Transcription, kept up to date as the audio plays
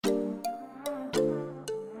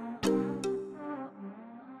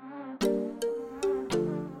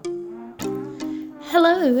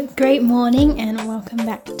Hello, great morning, and welcome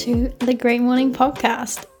back to the Great Morning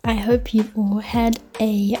Podcast. I hope you've all had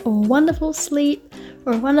a wonderful sleep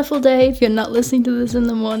or a wonderful day if you're not listening to this in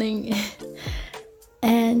the morning.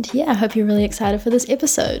 And I hope you're really excited for this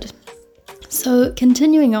episode. So,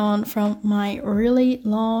 continuing on from my really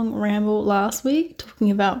long ramble last week, talking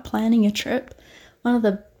about planning a trip, one of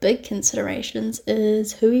the big considerations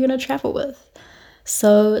is who you're going to travel with.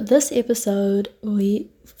 So, this episode, we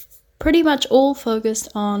pretty much all focused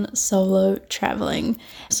on solo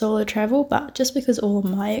travel, but just because all of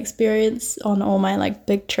my experience on all my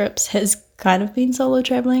big trips has kind of been solo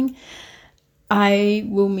traveling, I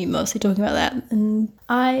will be mostly talking about that. And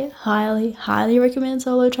I highly recommend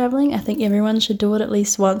solo traveling. I think everyone should do it at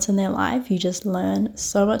least once in their life. You just learn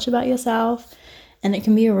so much about yourself, and it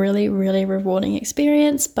can be a really rewarding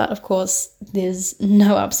experience, but of course there's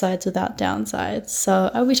no upsides without downsides.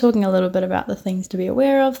 So I'll be talking a little bit about the things to be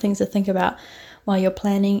aware of, things to think about while you're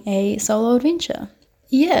planning a solo adventure.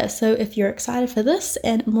 So if you're excited for this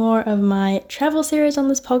and more of my travel series on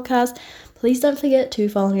this podcast, please don't forget to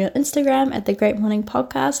follow me on Instagram at The Great Morning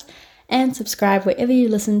Podcast and subscribe wherever you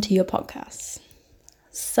listen to your podcasts.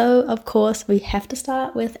 So of course we have to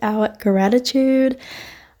start with our gratitude.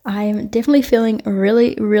 I'm definitely feeling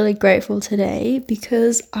really grateful today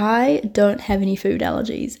because I don't have any food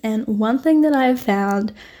allergies. And one thing that I've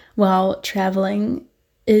found while traveling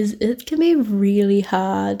is it can be really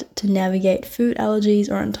hard to navigate food allergies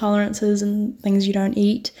or intolerances and things you don't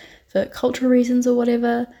eat for cultural reasons or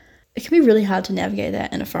whatever. It can be really hard to navigate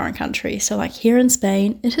that in a foreign country. So here in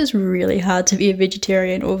Spain, it is really hard to be a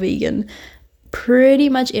vegetarian or vegan. Pretty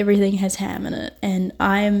much everything has ham in it, and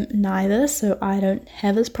I'm neither, so I don't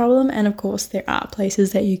have this problem. And of course there are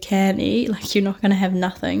places that you can eat, you're not going to have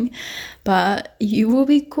nothing, but you will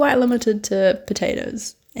be quite limited to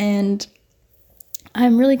potatoes. And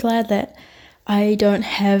I'm really glad that I don't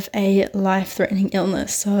have a life-threatening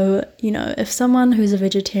illness. So if someone who's a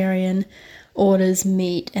vegetarian orders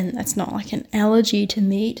meat and that's not an allergy to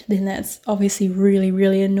meat, then that's obviously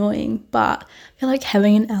really annoying. But I feel like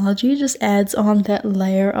having an allergy just adds on that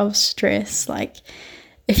layer of stress.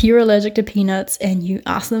 If you're allergic to peanuts and you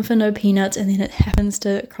ask them for no peanuts and then it happens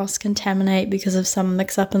to cross-contaminate because of some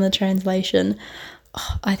mix-up in the translation,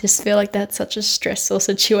 I just feel like that's such a stressful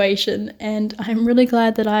situation, and I'm really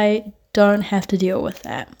glad that I don't have to deal with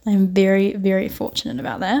that. I'm very fortunate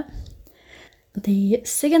about that. The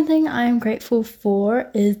second thing I am grateful for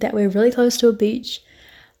is that we're really close to a beach.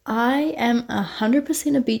 I am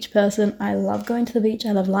 100% a beach person. I love going to the beach.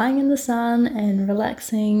 I love lying in the sun and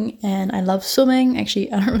relaxing, and I love swimming.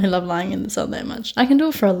 Actually, I don't really love lying in the sun that much. I can do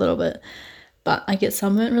it for a little bit, but I get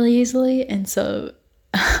sunburnt really easily, and so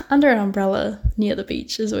under an umbrella near the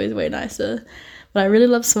beach is always way nicer. But I really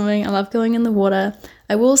love swimming. I love going in the water.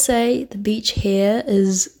 I will say the beach here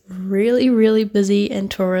is really busy and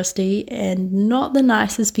touristy and not the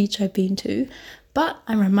nicest beach I've been to. But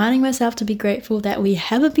I'm reminding myself to be grateful that we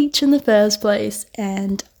have a beach in the first place,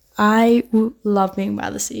 and I love being by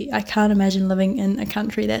the sea. I can't imagine living in a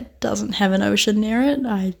country that doesn't have an ocean near it.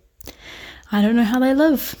 I don't know how they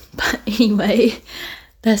live. But anyway,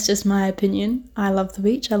 that's just my opinion. I love the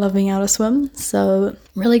beach. I love being able to swim. So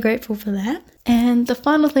really grateful for that. And the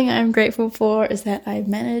final thing I'm grateful for is that I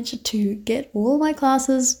managed to get all my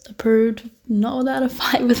classes approved, not without a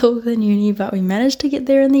fight with Auckland Uni, but we managed to get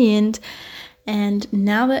there in the end. And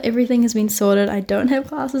now that everything has been sorted, I don't have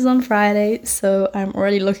classes on Friday, so I'm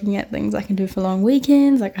already looking at things I can do for long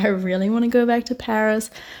weekends. I really want to go back to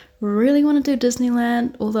Paris, really want to do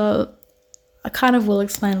Disneyland, although I kind of will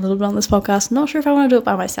explain a little bit on this podcast. Not sure if I want to do it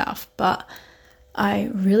by myself, but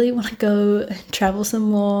I really want to go and travel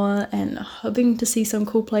some more, and hoping to see some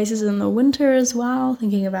cool places in the winter as well,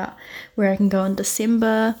 thinking about where I can go in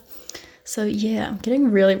December. So I'm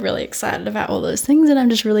getting really excited about all those things, and I'm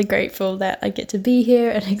just really grateful that I get to be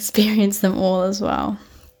here and experience them all as well.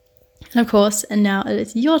 And of course, and now it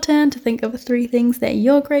is your turn to think of 3 things that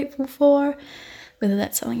you're grateful for, whether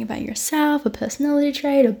that's something about yourself, a personality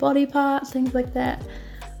trait, a body part, things like that.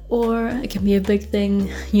 Or it can be a big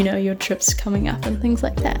thing, your trips coming up and things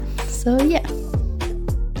like that. So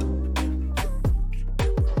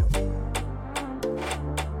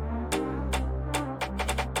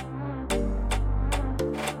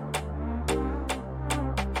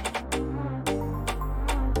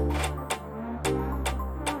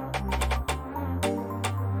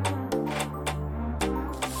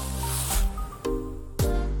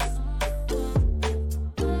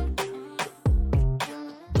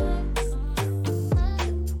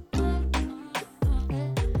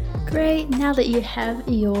Great, now that you have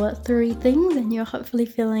your 3 things and you're hopefully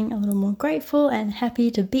feeling a little more grateful and happy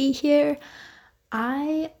to be here,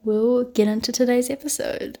 I will get into today's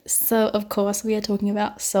episode. So, of course, we are talking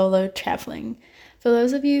about solo traveling. For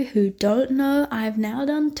those of you who don't know, I've now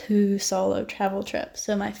done 2 solo travel trips.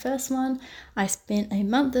 So, my first one, I spent a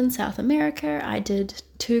month in South America. I did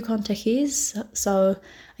 2 Contikis. So,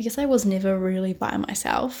 I guess I was never really by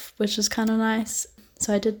myself, which is kind of nice.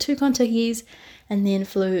 So, I did 2 Contikis and then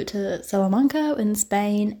flew to Salamanca in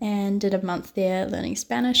Spain and did a month there learning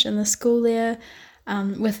Spanish in the school there.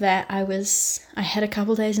 With that, I had a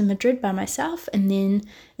couple days in Madrid by myself, and then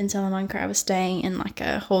in Salamanca I was staying in like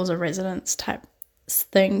a halls of residence type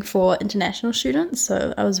thing for international students,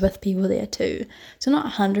 so I was with people there too. So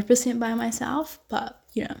not 100% by myself, but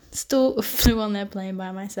still flew on that plane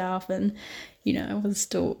by myself, and was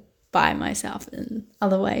still by myself in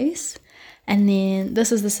other ways. And then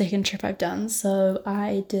this is the second trip I've done, so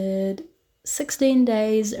I did 16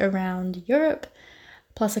 days around Europe,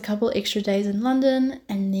 plus a couple extra days in London,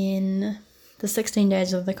 and then the 16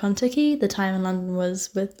 days of the Contiki. The time in London was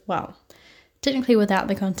technically without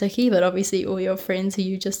the Contiki, but obviously all your friends who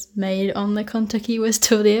you just made on the Contiki were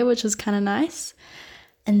still there, which was kind of nice.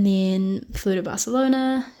 And then flew to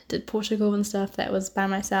Barcelona, did Portugal and stuff. That was by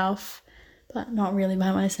myself, but not really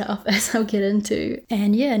by myself, as I'll get into.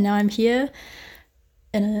 And yeah, now I'm here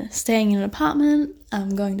staying in an apartment.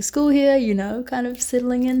 I'm going to school here, kind of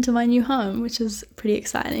settling into my new home, which is pretty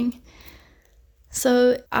exciting.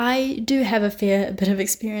 So I do have a fair bit of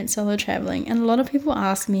experience solo traveling, and a lot of people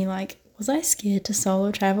ask me like, was I scared to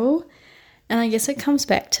solo travel? And I guess it comes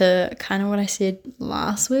back to kind of what I said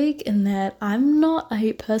last week, in that I'm not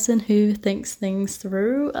a person who thinks things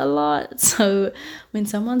through a lot. So when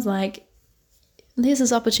someone's like, there's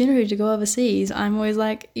this opportunity to go overseas, I'm always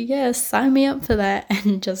like, yes, sign me up for that,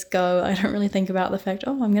 and just go. I don't really think about the fact,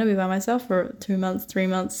 I'm going to be by myself for 2 months, 3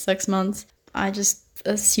 months, 6 months. I just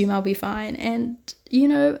assume I'll be fine. And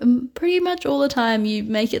pretty much all the time you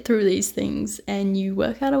make it through these things and you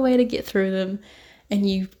work out a way to get through them, and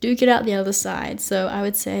you do get out the other side. So I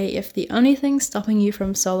would say if the only thing stopping you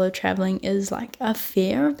from solo traveling is like a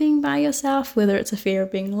fear of being by yourself, whether it's a fear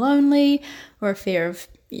of being lonely or a fear of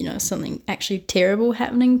something actually terrible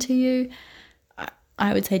happening to you,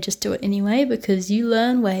 I would say just do it anyway, because you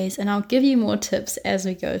learn ways, and I'll give you more tips as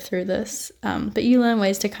we go through this, but you learn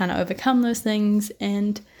ways to kind of overcome those things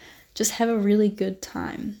and just have a really good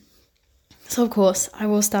time. So of course, I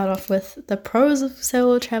will start off with the pros of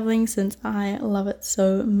solo traveling, since I love it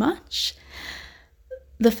so much.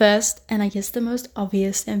 The first, and I guess the most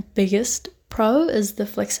obvious and biggest pro, is the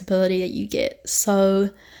flexibility that you get.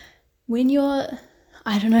 So when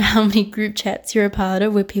I don't know how many group chats you're a part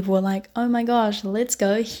of where people are like, oh my gosh, let's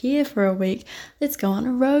go here for a week, let's go on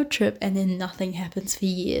a road trip, and then nothing happens for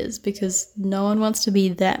years, because no one wants to be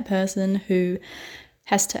that person who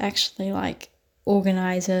has to actually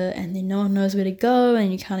organize it, and then no one knows where to go,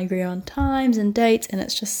 and you can't agree on times and dates, and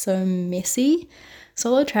it's just so messy.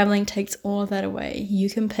 Solo traveling takes all of that away. You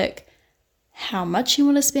can pick how much you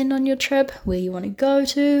want to spend on your trip, where you want to go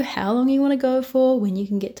to, how long you want to go for, when you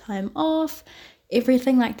can get time off.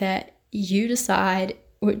 Everything like that, you decide,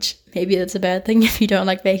 which maybe that's a bad thing if you don't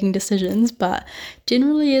like making decisions, but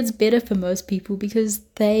generally it's better for most people because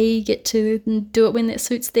they get to do it when that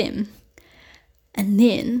suits them. And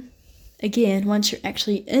then, again, once you're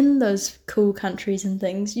actually in those cool countries and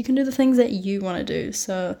things, you can do the things that you want to do.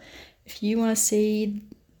 So if you want to see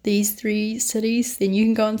these 3 cities, then you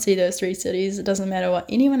can go and see those 3 cities. It doesn't matter what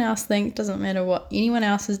anyone else thinks, doesn't matter what anyone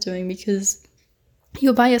else is doing, because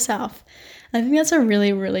you're by yourself. I think that's a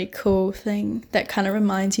really, really cool thing that kind of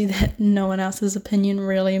reminds you that no one else's opinion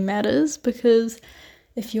really matters, because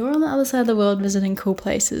if you're on the other side of the world visiting cool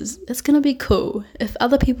places, it's going to be cool. If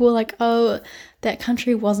other people are like, oh, that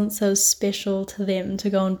country wasn't so special to them to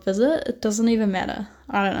go and visit, it doesn't even matter.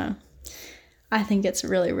 I don't know. I think it's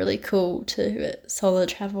really, really cool to solo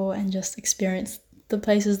travel and just experience the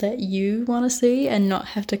places that you want to see, and not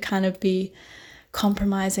have to kind of be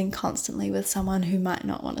compromising constantly with someone who might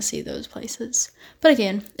not want to see those places. But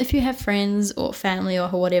again, if you have friends or family or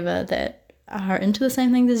whatever that are into the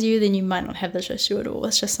same things as you, then you might not have this issue at all.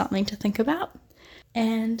 It's just something to think about.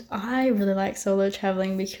 And I really like solo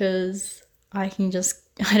traveling because I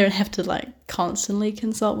don't have to constantly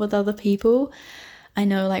consult with other people. I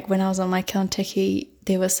know when I was on my Contiki,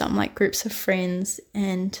 there were some groups of friends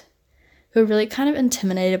and who were really kind of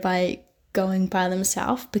intimidated by going by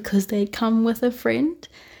themselves because they'd come with a friend.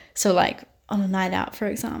 So on a night out, for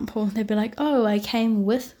example, they'd be like, oh, I came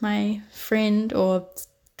with my friend or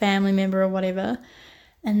family member or whatever,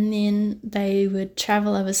 and then they would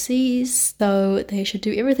travel overseas, so they should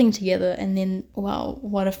do everything together. And then, well,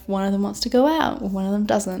 what if one of them wants to go out or one of them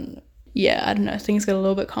doesn't? Yeah, I don't know, things got a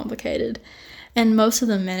little bit complicated. And most of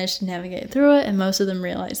them manage to navigate through it, and most of them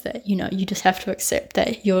realize that, you just have to accept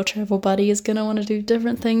that your travel buddy is going to want to do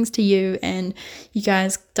different things to you, and you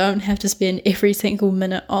guys don't have to spend every single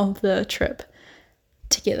minute of the trip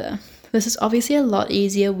together. This is obviously a lot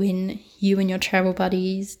easier when you and your travel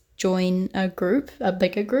buddies join a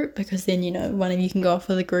bigger group, because then, one of you can go off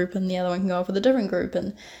with a group and the other one can go off with a different group,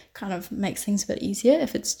 and kind of makes things a bit easier.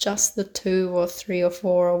 If it's just the 2 or 3 or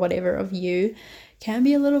 4 or whatever of you, it can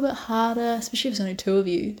be a little bit harder, especially if it's only 2 of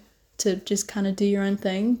you, to just kind of do your own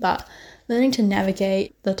thing. But learning to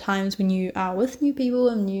navigate the times when you are with new people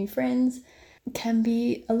and new friends can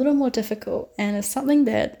be a little more difficult, and it's something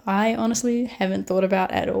that I honestly haven't thought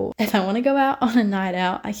about at all. If I want to go out on a night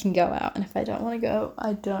out, I can go out, and if I don't want to go,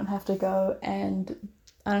 I don't have to go, and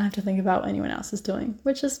I don't have to think about what anyone else is doing,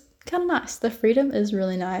 which is kind of nice. The freedom is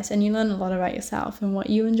really nice, and you learn a lot about yourself and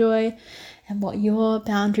what you enjoy and what your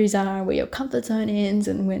boundaries are, where your comfort zone ends,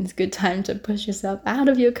 and when it's a good time to push yourself out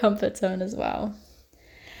of your comfort zone as well.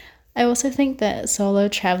 I also think that solo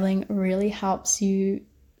traveling really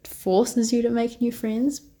forces you to make new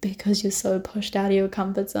friends, because you're so pushed out of your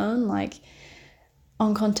comfort zone. Like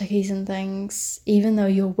on Kontikis and things, even though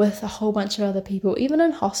you're with a whole bunch of other people, even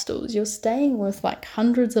in hostels, you're staying with like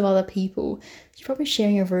hundreds of other people. You're probably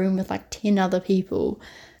sharing a room with like 10 other people.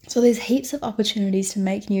 So there's heaps of opportunities to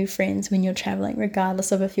make new friends when you're traveling,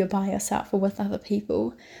 regardless of if you're by yourself or with other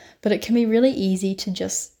people. But it can be really easy to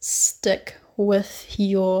just stick with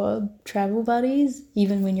your travel buddies,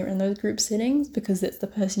 even when you're in those group settings, because that's the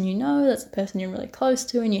person you know, that's the person you're really close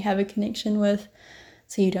to and you have a connection with,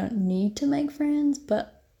 so you don't need to make friends.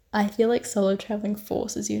 But I feel like solo traveling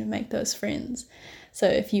forces you to make those friends. So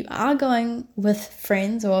if you are going with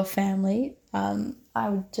friends or family, I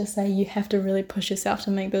would just say you have to really push yourself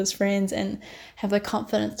to make those friends and have the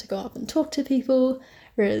confidence to go up and talk to people.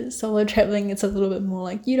 Whereas solo traveling, it's a little bit more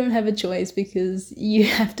like you don't have a choice, because you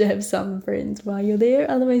have to have some friends while you're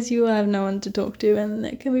there, otherwise you will have no one to talk to, and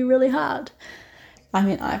that can be really hard. I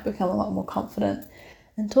mean, I've become a lot more confident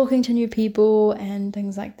in talking to new people and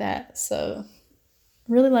things like that, so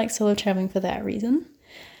really like solo traveling for that reason.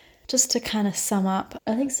 Just to kind of sum up,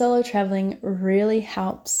 I think solo traveling really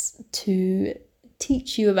helps to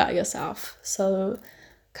teach you about yourself. So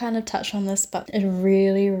kind of touch on this, but it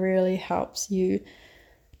really, really helps you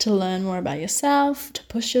to learn more about yourself, to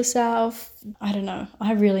push yourself. I don't know,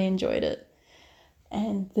 I really enjoyed it.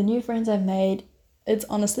 And the new friends I've made, it's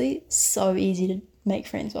honestly so easy to make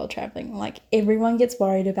friends while traveling. Like everyone gets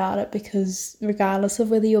worried about it, because regardless of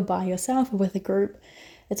whether you're by yourself or with a group,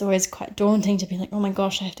 it's always quite daunting to be like, oh my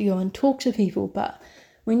gosh, I have to go and talk to people. But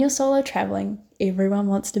when you're solo traveling, everyone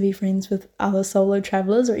wants to be friends with other solo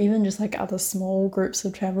travelers, or even just like other small groups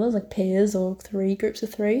of travelers, like pairs or groups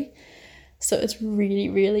of 3. So it's really,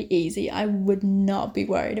 really easy. I would not be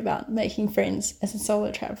worried about making friends as a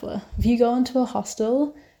solo traveler. If you go into a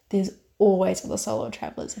hostel, there's always other solo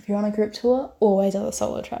travelers. If you're on a group tour, always other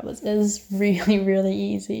solo travelers. It is really, really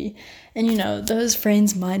easy. And those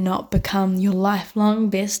friends might not become your lifelong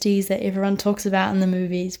besties that everyone talks about in the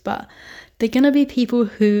movies, but they're going to be people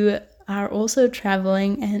who are also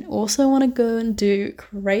traveling and also want to go and do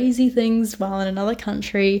crazy things while in another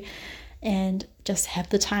country and just have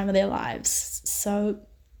the time of their lives. So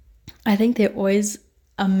I think they're always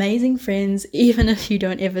amazing friends, even if you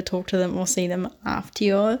don't ever talk to them or see them after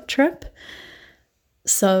your trip.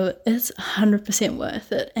 So it's 100%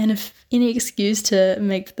 worth it. And if any excuse to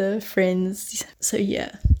make the friends, so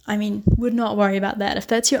yeah, I mean, would not worry about that. If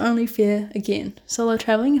that's your only fear, again, solo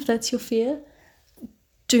traveling, if that's your fear,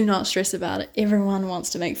 do not stress about it. Everyone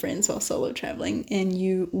wants to make friends while solo traveling, and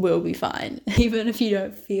you will be fine. Even if you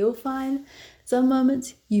don't feel fine, some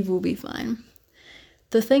moments you will be fine.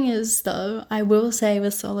 The thing is, though, I will say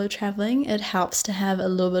with solo traveling, it helps to have a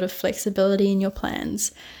little bit of flexibility in your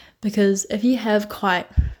plans, because if you have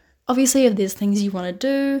obviously if there's things you want to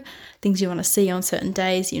do, things you want to see on certain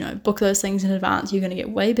days, book those things in advance, you're going to get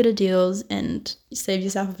way better deals and save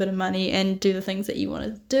yourself a bit of money and do the things that you want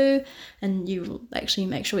to do, and you will actually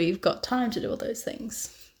make sure you've got time to do all those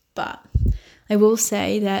things. But I will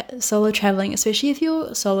say that solo traveling, especially if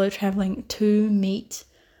you're solo traveling to meet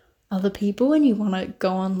other people and you want to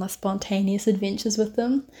go on less spontaneous adventures with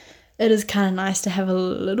them, it is kind of nice to have a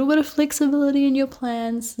little bit of flexibility in your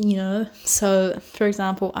plans, So, for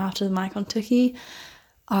example, after my Kontiki,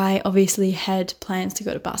 I obviously had plans to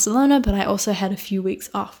go to Barcelona, but I also had a few weeks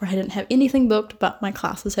off where I didn't have anything booked, but my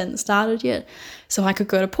classes hadn't started yet. So I could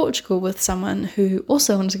go to Portugal with someone who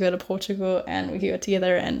also wanted to go to Portugal, and we could go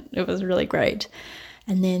together, and it was really great.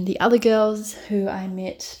 And then the other girls who I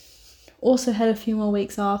met also had a few more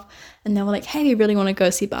weeks off, and they were like, hey, we really want to go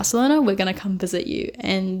see Barcelona, we're going to come visit you,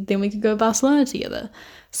 and then we could go to Barcelona together.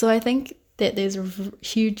 So I think that there's a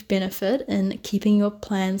huge benefit in keeping your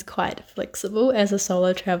plans quite flexible as a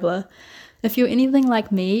solo traveler. If you're anything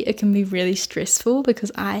like me, it can be really stressful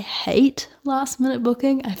because I hate last minute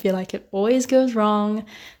booking. I feel like it always goes wrong.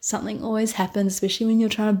 Something always happens, especially when you're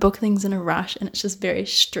trying to book things in a rush, and it's just very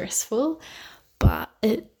stressful. But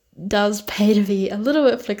it does pay to be a little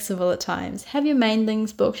bit flexible at times. Have your main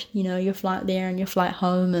things booked, your flight there and your flight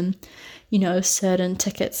home, and, certain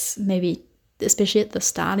tickets, maybe especially at the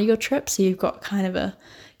start of your trip. So you've got kind of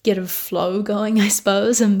get a flow going, I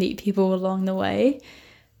suppose, and meet people along the way.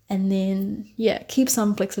 And then, keep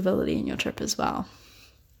some flexibility in your trip as well.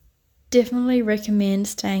 Definitely recommend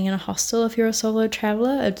staying in a hostel if you're a solo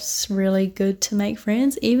traveler. It's really good to make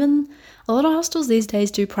friends. Even a lot of hostels these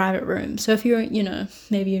days do private rooms. So if you're,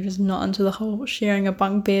 maybe you're just not into the whole sharing a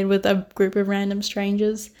bunk bed with a group of random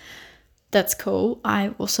strangers, that's cool. I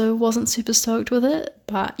also wasn't super stoked with it,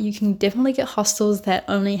 but you can definitely get hostels that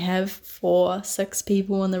only have 4-6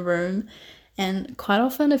 people in the room. And quite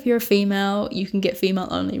often, if you're a female, you can get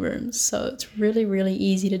female-only rooms. So it's really, really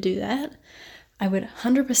easy to do that. I would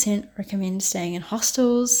 100% recommend staying in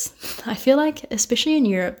hostels. I feel like, especially in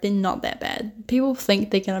Europe, they're not that bad. People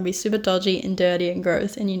think they're going to be super dodgy and dirty and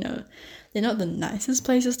gross. And, they're not the nicest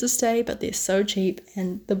places to stay, but they're so cheap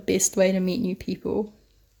and the best way to meet new people.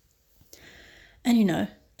 And,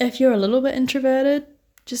 if you're a little bit introverted,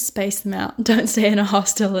 just space them out. Don't stay in a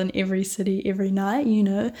hostel in every city every night,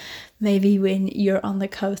 Maybe when you're on the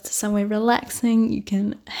coast somewhere relaxing, you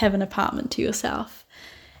can have an apartment to yourself.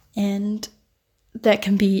 And that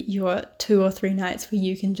can be your 2 or 3 nights where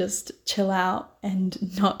you can just chill out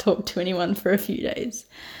and not talk to anyone for a few days.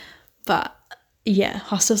 But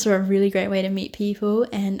hostels are a really great way to meet people,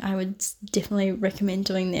 and I would definitely recommend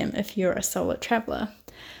doing them if you're a solo traveler.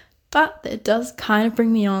 But it does kind of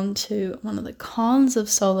bring me on to one of the cons of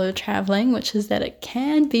solo traveling, which is that it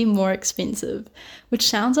can be more expensive, which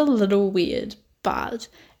sounds a little weird, but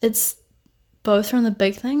it's both from the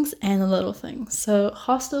big things and the little things. So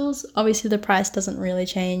hostels, obviously the price doesn't really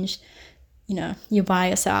change. You're by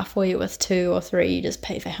yourself, or you're with 2 or 3, you just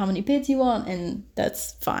pay for how many beds you want, and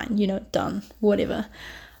that's fine, done, whatever.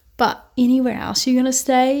 But anywhere else you're going to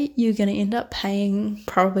stay, you're going to end up paying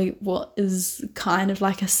probably what is kind of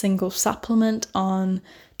like a single supplement on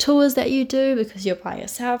tours that you do because you're by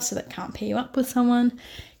yourself, so that can't pair you up with someone.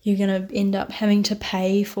 You're going to end up having to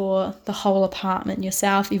pay for the whole apartment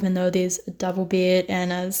yourself, even though there's a double bed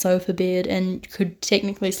and a sofa bed and could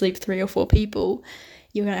technically sleep 3 or 4 people.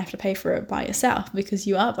 You're going to have to pay for it by yourself because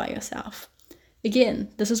you are by yourself. Again,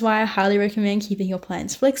 this is why I highly recommend keeping your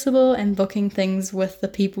plans flexible and booking things with the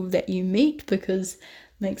people that you meet, because it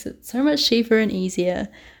makes it so much cheaper and easier.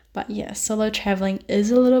 But solo traveling is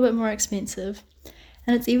a little bit more expensive.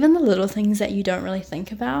 And it's even the little things that you don't really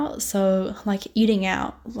think about. So like eating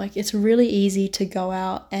out, it's really easy to go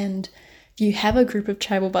out, and if you have a group of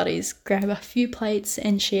travel buddies, grab a few plates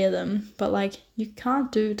and share them. But you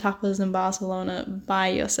can't do tapas in Barcelona by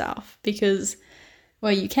yourself because,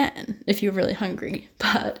 well, you can if you're really hungry,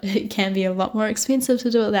 but it can be a lot more expensive to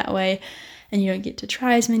do it that way, and you don't get to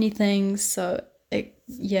try as many things. So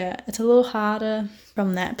it's a little harder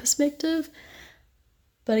from that perspective.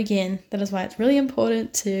 But again, that is why it's really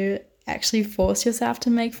important to actually force yourself to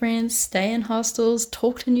make friends, stay in hostels,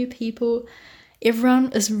 talk to new people.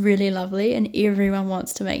 Everyone is really lovely and everyone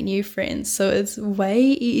wants to make new friends. So it's way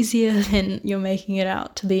easier than you're making it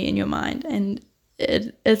out to be in your mind. And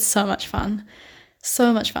it's so much fun.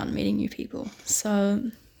 So much fun meeting new people. So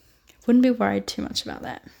wouldn't be worried too much about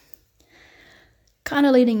that. Kind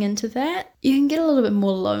of leading into that, you can get a little bit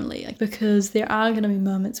more lonely, because there are going to be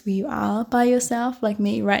moments where you are by yourself, like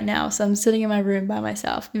me right now. So I'm sitting in my room by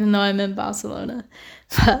myself, even though I'm in Barcelona.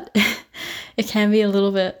 But it can be a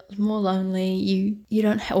little bit more lonely. You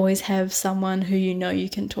don't always have someone who you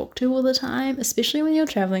can talk to all the time, especially when you're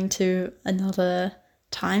traveling to another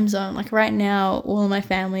time zone. Like right now, all of my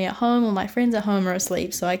family at home, all my friends at home are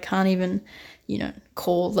asleep, so I can't even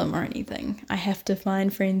call them or anything. I have to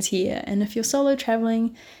find friends here. And if you're solo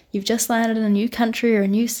traveling, you've just landed in a new country or a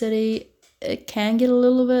new city, it can get a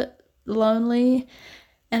little bit lonely,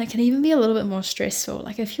 and it can even be a little bit more stressful.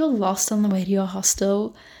 Like if you're lost on the way to your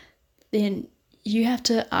hostel, then you have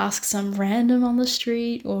to ask some random on the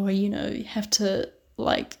street, or you have to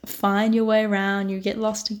find your way around, you get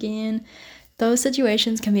lost again. Those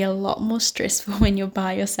situations can be a lot more stressful when you're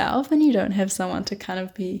by yourself and you don't have someone to kind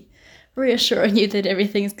of be reassuring you that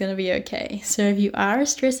everything's going to be okay. So if you are a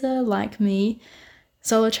stresser like me,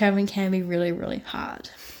 solo traveling can be really, really hard.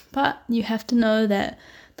 But you have to know that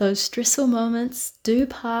those stressful moments do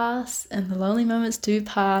pass and the lonely moments do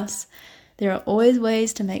pass. There are always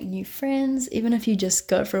ways to make new friends, even if you just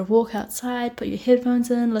go for a walk outside, put your headphones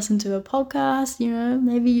in, listen to a podcast,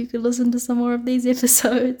 maybe you could listen to some more of these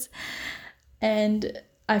episodes. And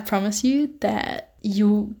I promise you that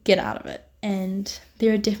you'll get out of it. And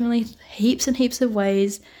there are definitely heaps and heaps of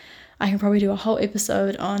ways. I can probably do a whole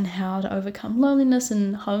episode on how to overcome loneliness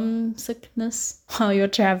and homesickness while you're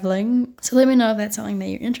traveling. So let me know if that's something that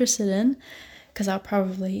you're interested in, because I'll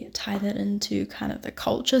probably tie that into kind of the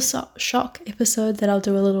culture shock episode that I'll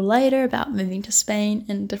do a little later about moving to Spain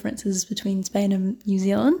and differences between Spain and New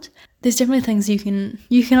Zealand. There's definitely things you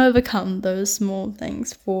can overcome those small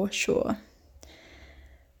things for sure.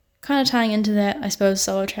 Kind of tying into that, I suppose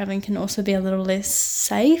solo traveling can also be a little less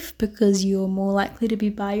safe because you're more likely to be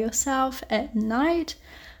by yourself at night.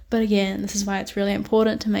 But again, this is why it's really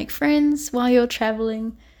important to make friends while you're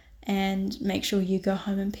traveling and make sure you go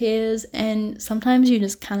home in pairs. And sometimes you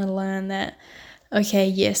just kind of learn that, okay,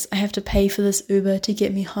 yes, I have to pay for this Uber to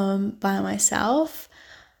get me home by myself,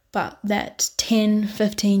 but that 10,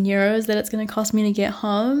 15 euros that it's going to cost me to get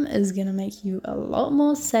home is going to make you a lot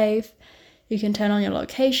more safe. You can turn on your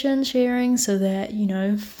location sharing so that,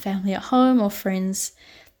 family at home or friends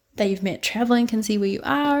that you've met traveling can see where you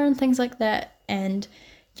are and things like that. And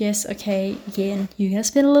yes, okay, again, you're going to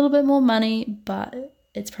spend a little bit more money, but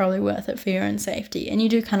it's probably worth it for your own safety. And you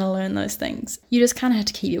do kind of learn those things. You just kind of have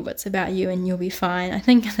to keep your wits about you and you'll be fine. I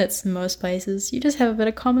think that's in most places. You just have a bit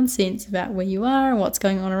of common sense about where you are and what's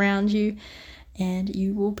going on around you, and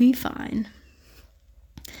you will be fine.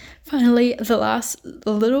 Finally, the last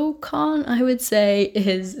little con I would say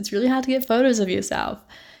is it's really hard to get photos of yourself.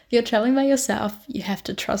 If you're traveling by yourself, you have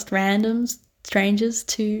to trust random strangers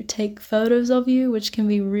to take photos of you, which can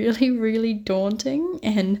be really, really daunting.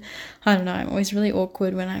 And I don't know, I'm always really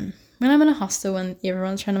awkward when I'm in a hostel and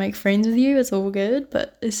everyone's trying to make friends with you. It's all good,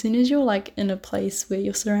 but as soon as you're like in a place where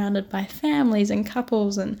you're surrounded by families and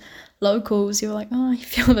couples and locals, you're like, oh, you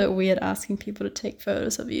feel a bit weird asking people to take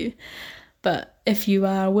photos of you. But if you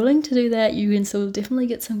are willing to do that, you can still definitely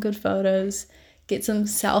get some good photos, get some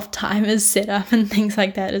self-timers set up and things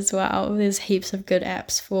like that as well. There's heaps of good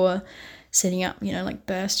apps for setting up, like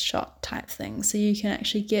burst shot type things. So you can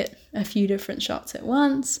actually get a few different shots at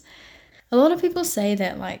once. A lot of people say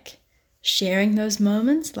that like sharing those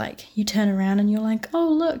moments, like you turn around and you're like, oh,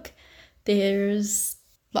 look, there's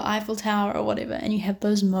the Eiffel Tower or whatever. And you have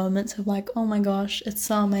those moments of like, oh my gosh, it's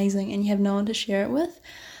so amazing. And you have no one to share it with.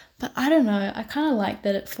 But I don't know, I kind of like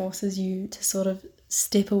that it forces you to sort of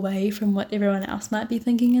step away from what everyone else might be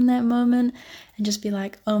thinking in that moment and just be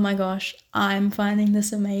like, oh my gosh, I'm finding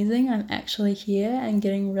this amazing. I'm actually here and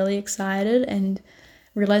getting really excited and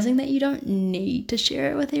realizing that you don't need to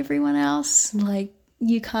share it with everyone else. Like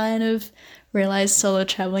you kind of realize solo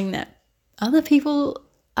traveling that other people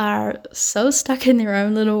are so stuck in their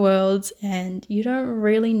own little worlds and you don't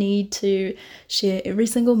really need to share every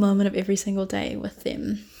single moment of every single day with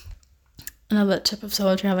them. Another tip of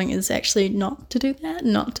solo traveling is actually not to do that,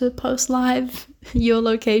 not to post live your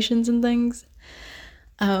locations and things.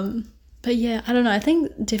 But yeah, I don't know. I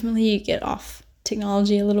think definitely you get off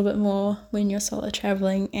technology a little bit more when you're solo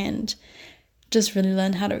traveling and just really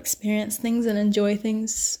learn how to experience things and enjoy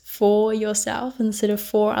things for yourself instead of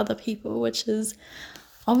for other people, which is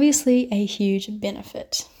obviously a huge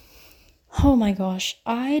benefit. Oh my gosh,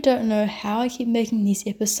 I don't know how I keep making these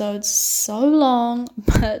episodes so long,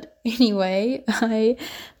 but anyway, I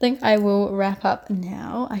think I will wrap up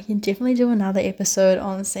now. I can definitely do another episode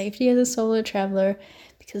on safety as a solo traveler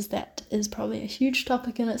because that is probably a huge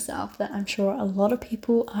topic in itself that I'm sure a lot of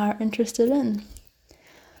people are interested in.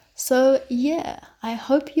 So yeah, I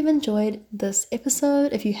hope you've enjoyed this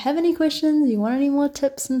episode. If you have any questions, you want any more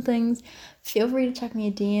tips and things, feel free to chuck me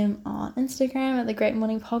a DM on Instagram at The Great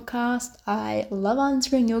Morning Podcast. I love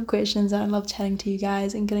answering your questions and I love chatting to you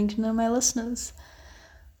guys and getting to know my listeners.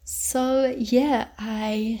 So yeah,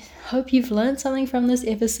 I hope you've learned something from this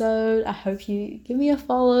episode. I hope you give me a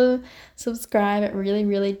follow, subscribe. It really,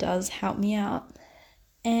 really does help me out.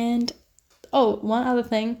 And one other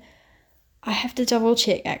thing, I have to double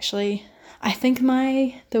check actually. I think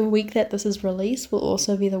the week that this is released will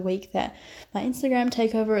also be the week that my Instagram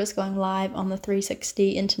takeover is going live on the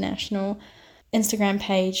 360 International Instagram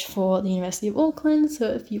page for the University of Auckland. So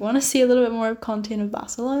if you want to see a little bit more of content of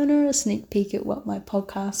Barcelona, a sneak peek at what my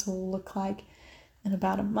podcast will look like in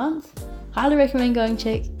about a month, highly recommend going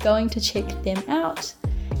to check them out.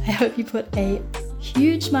 I hope you put a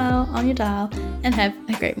huge smile on your dial and have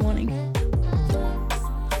a great morning.